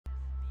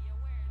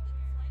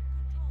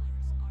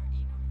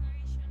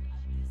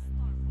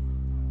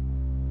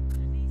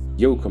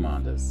Yo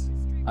commanders,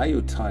 are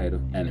you tired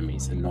of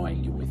enemies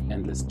annoying you with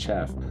endless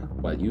chaff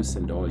while you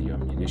send all your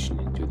ammunition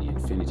into the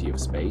infinity of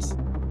space?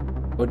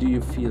 Or do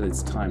you feel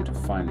it's time to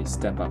finally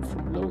step up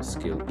from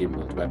low-skill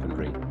gimbaled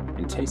weaponry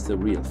and taste the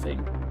real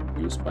thing,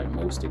 used by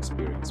most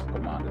experienced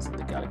commanders in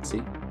the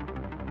galaxy?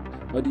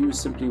 Or do you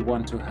simply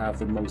want to have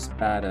the most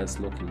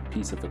badass-looking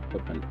piece of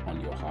equipment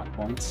on your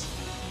hardpoints?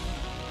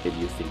 If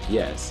you think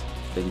yes,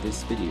 then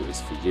this video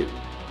is for you,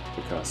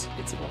 because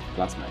it's about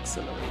plasma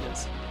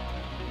accelerators.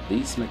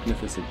 These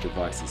magnificent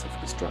devices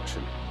of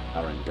destruction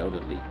are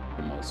undoubtedly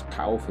the most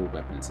powerful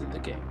weapons in the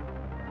game.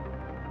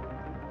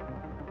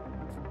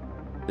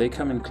 They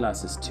come in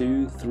classes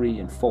 2, 3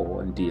 and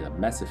 4 and deal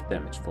massive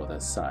damage for their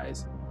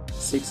size.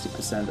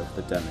 60% of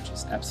the damage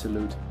is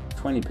absolute,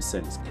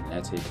 20% is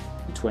kinetic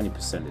and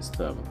 20% is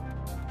thermal.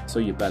 So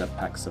you better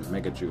pack some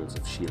megajoules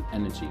of shield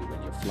energy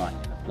when you're flying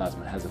in a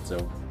plasma hazard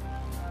zone.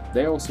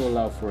 They also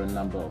allow for a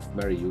number of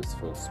very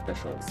useful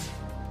specials.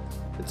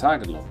 The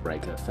target lock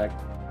breaker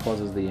effect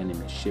causes the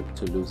enemy ship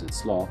to lose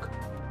its lock,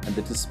 and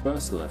the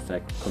dispersal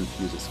effect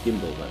confuses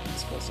gimbal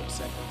weapons for some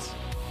seconds.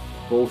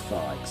 Both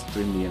are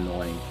extremely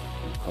annoying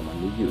and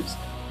commonly used.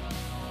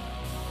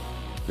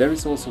 There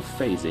is also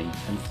phasing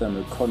and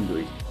thermal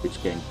conduit,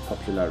 which gain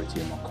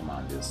popularity among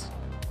commanders.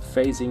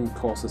 Phasing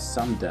causes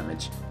some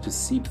damage to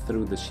seep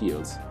through the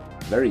shields,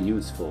 very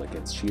useful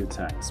against shield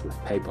tanks with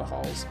paper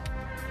hulls,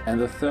 and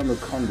the thermal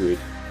conduit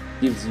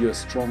gives you a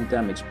strong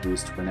damage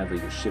boost whenever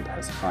your ship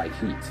has high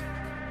heat.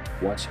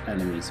 Watch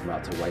enemies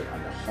melt away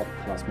under hot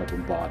plasma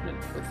bombardment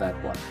with that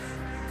one.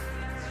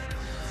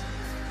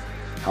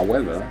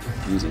 However,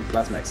 using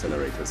plasma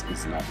accelerators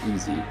is not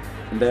easy,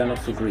 and they are not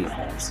for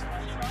greenhorns.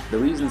 The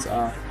reasons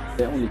are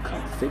they only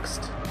come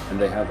fixed,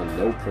 and they have a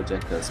low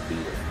projectile speed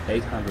of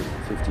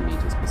 850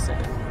 meters per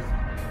second.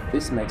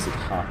 This makes it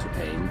hard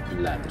to aim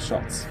and land the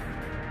shots.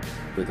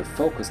 With a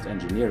focused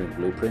engineering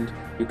blueprint,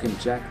 you can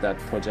jack that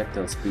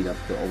projectile speed up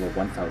to over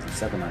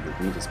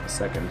 1700 meters per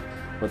second,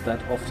 but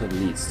that often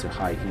leads to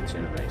high heat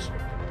generation.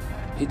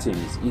 Hitting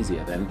is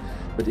easier then,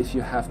 but if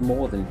you have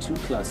more than 2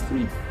 Class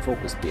 3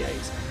 focus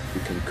BAs,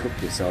 you can cook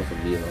yourself a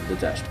meal on the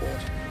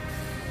dashboard.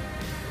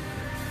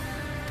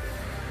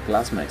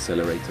 Plasma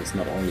accelerators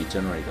not only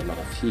generate a lot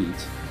of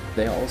heat,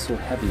 they are also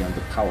heavy on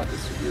the power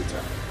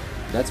distributor.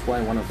 That's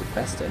why one of the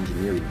best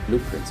engineering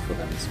blueprints for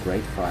them is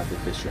grade 5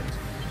 efficient.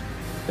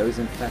 There is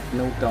in fact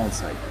no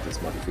downside to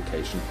this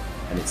modification,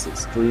 and it's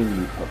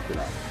extremely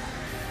popular.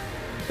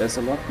 There's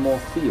a lot more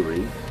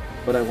theory,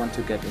 but I want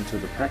to get into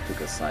the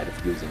practical side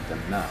of using them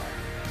now.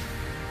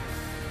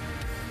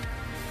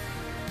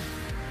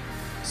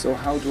 So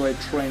how do I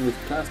train with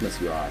plasmas,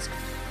 you ask?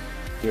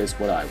 Here's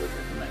what I would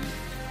recommend.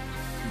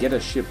 Get a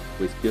ship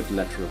with good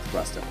lateral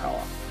thruster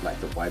power, like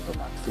the Viper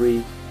Mark III,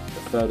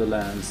 the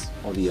Furtherlands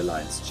or the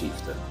Alliance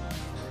Chieftain.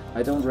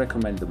 I don't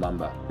recommend the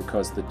Mamba,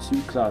 because the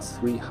 2 Class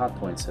 3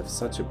 hardpoints have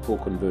such a poor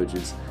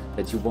convergence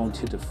that you won't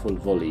hit a full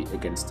volley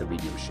against a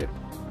medium ship.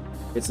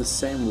 It's the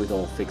same with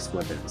all fixed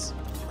weapons.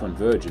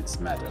 Convergence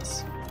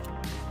matters.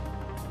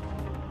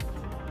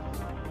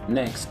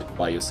 Next,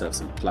 buy yourself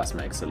some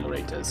plasma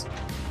accelerators.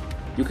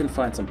 You can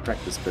find some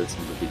practice builds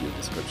in the video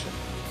description.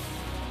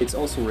 It's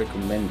also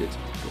recommended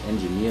to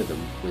engineer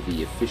them with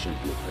the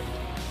efficient blueprint.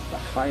 The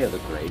higher the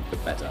grade, the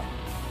better.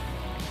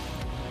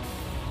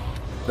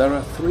 There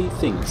are 3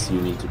 things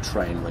you need to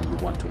train when you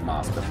want to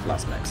master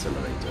plasma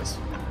accelerators: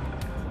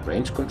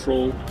 range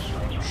control,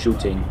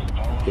 shooting,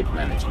 hit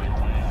management.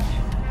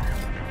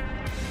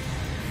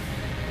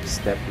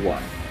 Step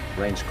 1.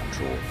 Range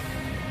control.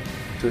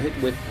 To hit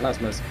with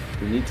plasmas,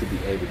 you need to be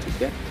able to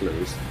get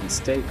close and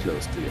stay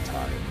close to your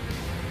target.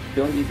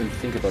 Don't even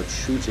think about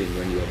shooting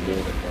when you are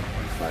more than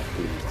 1.5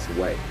 kilometers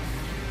away.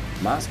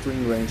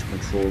 Mastering range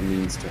control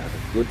means to have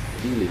a good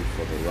feeling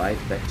for the right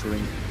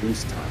vectoring and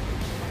boost timing.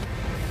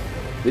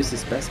 This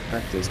is best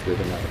practiced with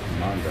another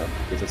commander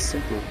with a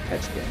simple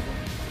catch game.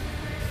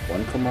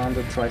 One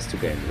commander tries to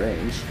gain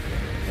range,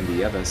 and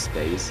the other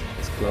stays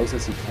as close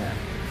as he can.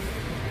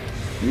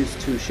 Use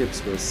 2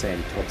 ships with the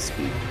same top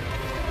speed,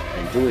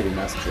 and do it in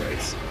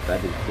asteroids.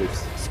 That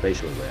improves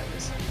spatial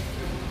awareness.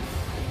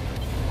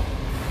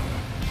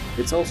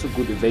 It's also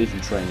good evasion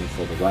training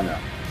for the runner.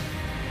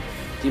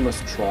 He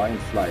must try and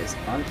fly as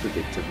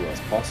unpredictable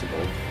as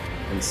possible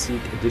and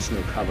seek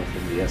additional cover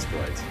from the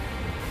asteroids.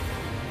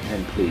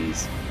 And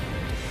please,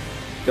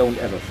 don't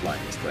ever fly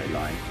in a straight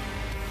line.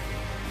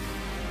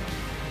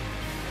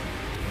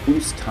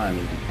 Boost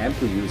timing and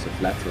ample use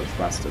of lateral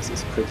thrusters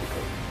is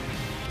critical.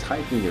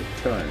 Tighten your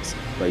turns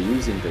by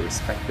using the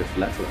respective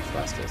lateral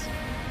thrusters.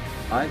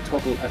 I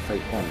toggle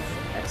F8 on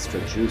for extra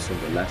juice on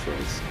the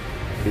laterals.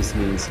 This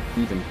means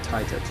even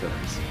tighter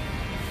turns.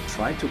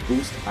 Try to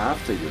boost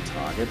after your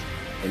target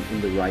and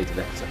in the right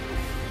vector.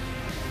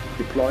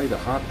 Deploy the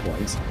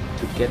hardpoints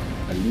to get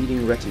a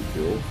leading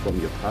reticule from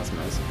your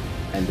plasmas,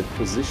 and the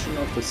position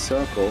of the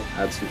circle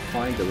helps you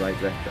find the right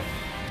vector.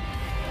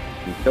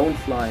 And don't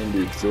fly in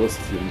the exhaust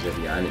fumes of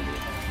the enemy.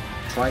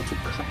 Try to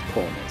cut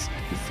corners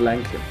and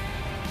flank him.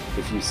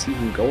 If you see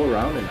him go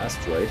around an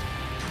asteroid,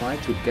 try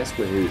to guess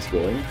where he is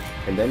going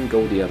and then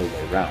go the other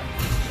way around.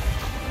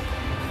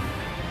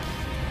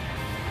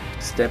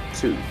 Step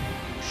 2.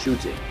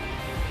 Shooting.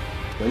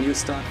 When you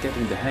start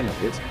getting the hang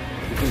of it,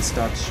 you can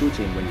start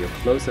shooting when you're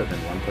closer than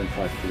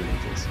 1.5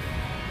 kilometers.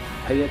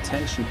 Pay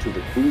attention to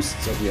the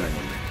boosts of your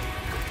enemy.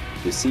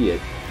 You see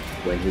it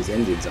when his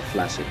engines are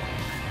flashing.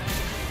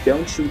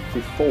 Don't shoot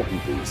before he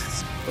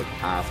boosts, but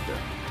after.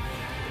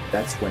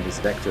 That's when his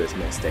vector is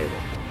more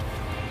stable.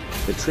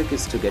 The trick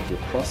is to get your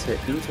crosshair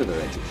into the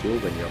reticule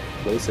when you're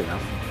close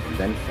enough and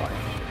then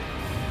fire.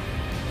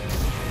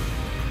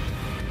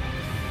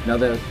 Now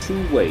there are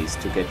two ways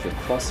to get your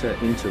crosshair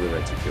into the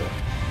reticule.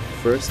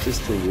 First is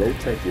to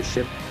rotate your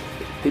ship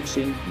with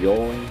pitching,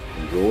 yawing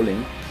and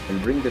rolling and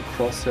bring the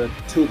crosshair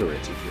to the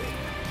reticule.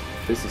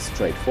 This is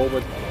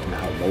straightforward and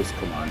how most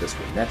commanders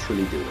will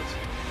naturally do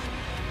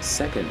it.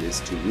 Second is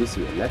to use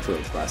your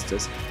lateral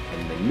thrusters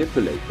and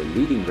manipulate the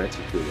leading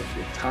reticule of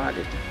your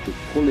target to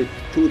pull it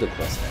to the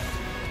crosshair.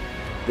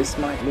 This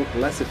might look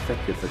less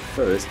effective at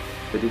first,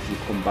 but if you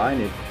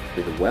combine it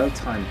with a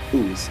well-timed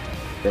boost,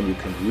 then you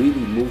can really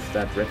move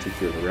that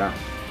reticule around.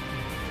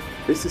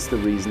 This is the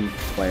reason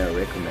why I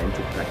recommend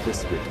to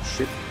practice with a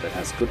ship that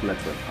has good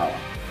lateral power.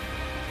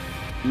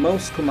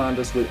 Most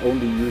commanders will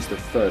only use the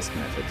first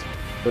method,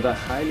 but I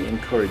highly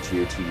encourage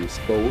you to use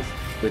both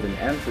with an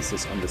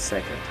emphasis on the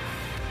second.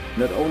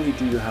 Not only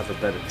do you have a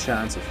better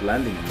chance of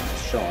landing a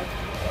nice shot,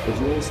 but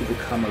you also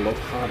become a lot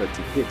harder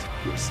to hit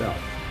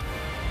yourself.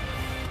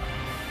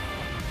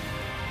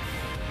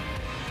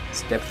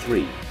 Step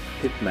 3.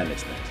 Pip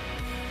management.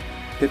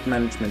 Pip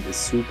management is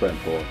super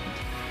important,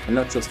 and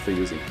not just for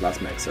using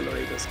plasma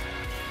accelerators,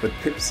 but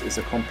pips is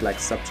a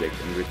complex subject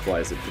and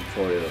requires a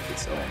tutorial of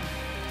its own.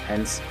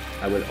 Hence,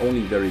 I will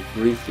only very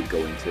briefly go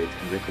into it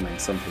and recommend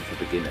something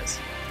for beginners.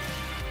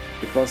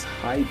 Because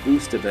high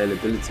boost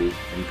availability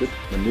and good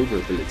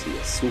maneuverability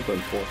is super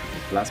important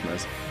in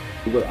plasmas,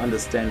 you will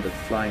understand that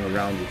flying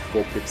around with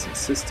 4 pips in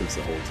systems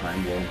the whole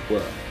time won't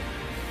work.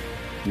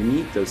 You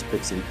need those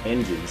pips in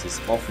engines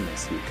as often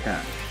as you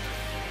can.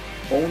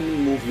 Only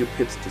move your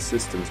pips to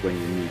systems when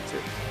you need to.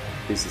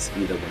 This is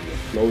either when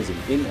you're closing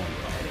in on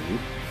your enemy,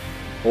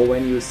 or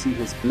when you see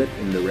his blip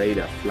in the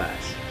radar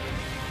flash.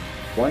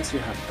 Once you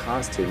have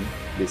passed him,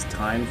 it is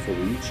time for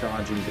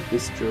recharging the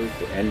distro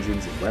for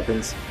engines and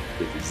weapons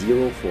with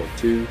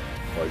 042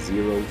 or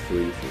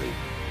 033.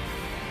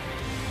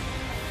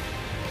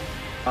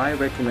 I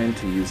recommend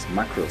to use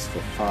macros for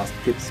fast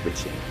pip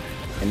switching,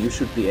 and you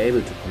should be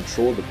able to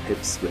control the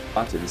pips with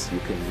buttons you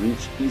can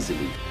reach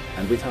easily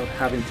and without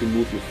having to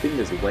move your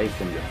fingers away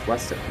from your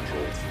thruster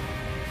controls.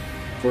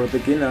 For a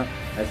beginner,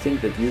 I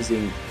think that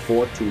using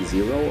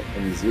 420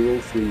 and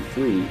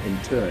 033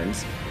 in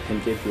turns can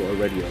get you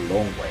already a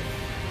long way.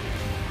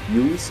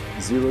 Use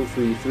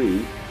 033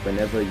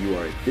 whenever you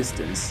are at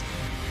distance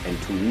and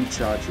to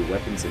recharge your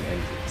weapons and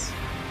engines.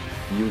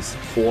 Use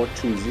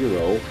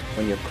 420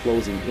 when you're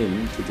closing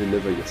in to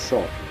deliver your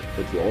shot,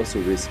 but you also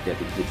risk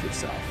getting hit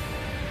yourself.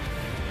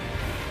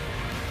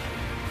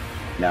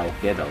 Now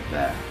get out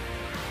there.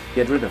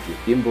 Get rid of your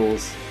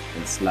gimbals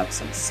and slap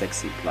some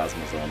sexy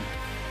plasmas on,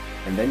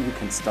 and then you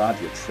can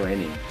start your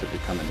training to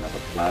become another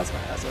plasma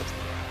hazard.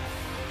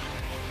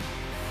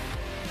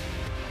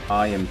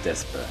 I am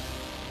Desper,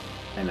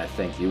 and I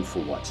thank you for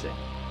watching.